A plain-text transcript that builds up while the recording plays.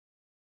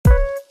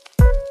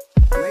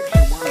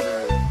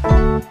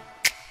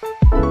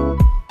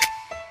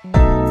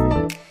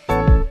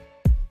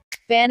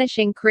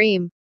Vanishing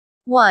Cream.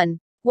 1.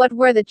 What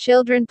were the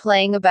children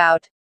playing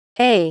about?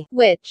 A.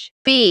 Witch.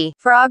 B.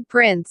 Frog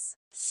Prince.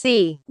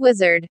 C.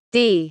 Wizard.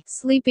 D.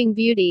 Sleeping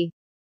Beauty.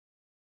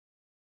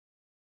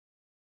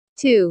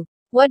 2.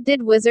 What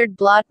did Wizard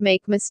Blot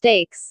make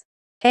mistakes?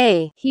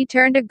 A. He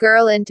turned a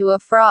girl into a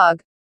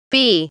frog.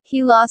 B.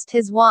 He lost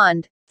his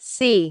wand.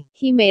 C.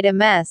 He made a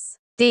mess.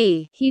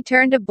 D. He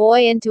turned a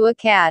boy into a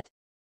cat.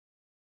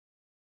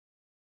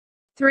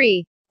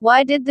 3.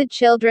 Why did the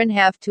children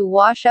have to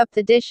wash up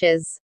the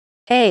dishes?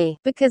 A.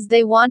 Because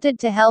they wanted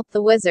to help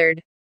the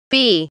wizard.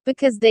 B.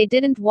 Because they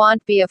didn't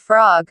want be a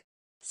frog.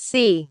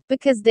 C.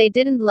 Because they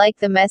didn't like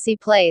the messy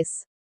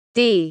place.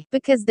 D.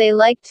 Because they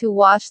liked to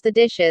wash the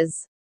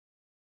dishes.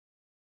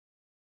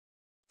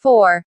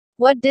 4.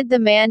 What did the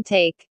man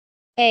take?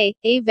 A.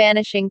 A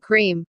vanishing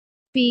cream.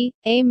 B.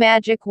 A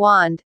magic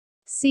wand.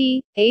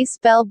 C. A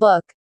spell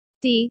book.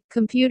 D.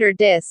 Computer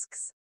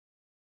disks.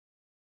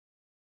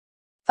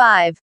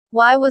 5.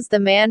 Why was the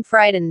man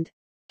frightened?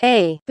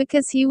 A.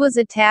 Because he was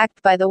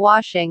attacked by the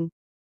washing.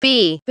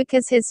 B.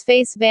 Because his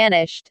face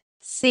vanished.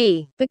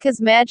 C. Because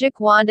magic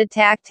wand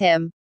attacked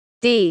him.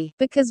 D.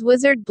 Because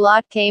Wizard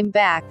Blot came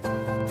back.